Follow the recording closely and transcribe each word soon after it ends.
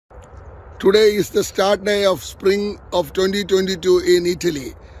Today is the start day of spring of 2022 in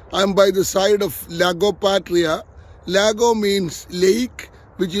Italy. I am by the side of Lago Patria. Lago means lake,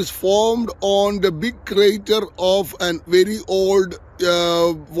 which is formed on the big crater of a very old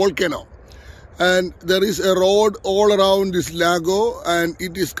volcano. And there is a road all around this lago, and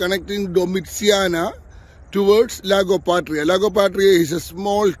it is connecting Domiziana towards Lago Patria. Lago Patria is a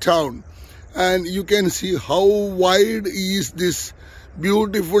small town, and you can see how wide is this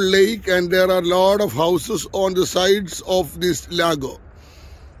beautiful lake, and there are a lot of houses on the sides of this lago.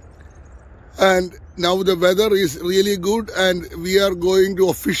 And now the weather is really good, and we are going to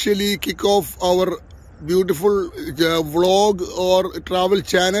officially kick off our beautiful vlog or travel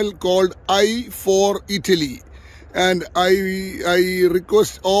channel called I for Italy. And I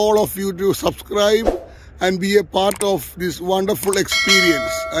request all of you to subscribe and be a part of this wonderful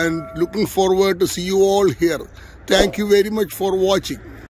experience, and looking forward to see you all here. Thank you very much for watching.